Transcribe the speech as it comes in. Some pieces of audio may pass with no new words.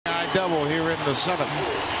double here in the 7th.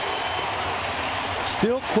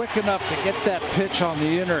 Still quick enough to get that pitch on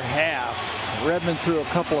the inner half. Redmond threw a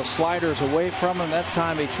couple of sliders away from him. That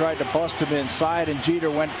time he tried to bust him inside, and Jeter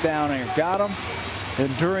went down and got him.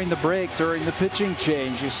 And during the break, during the pitching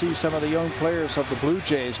change, you see some of the young players of the Blue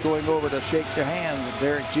Jays going over to shake their hands with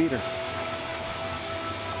Derek Jeter.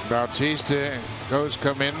 Bautista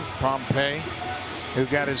come in. Pompey, who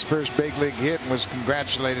got his first big league hit and was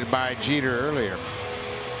congratulated by Jeter earlier.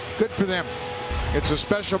 Good for them. It's a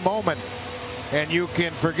special moment, and you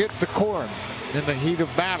can forget the corn in the heat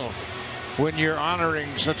of battle when you're honoring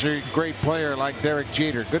such a great player like Derek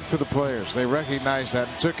Jeter. Good for the players. They recognize that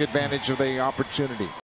and took advantage of the opportunity.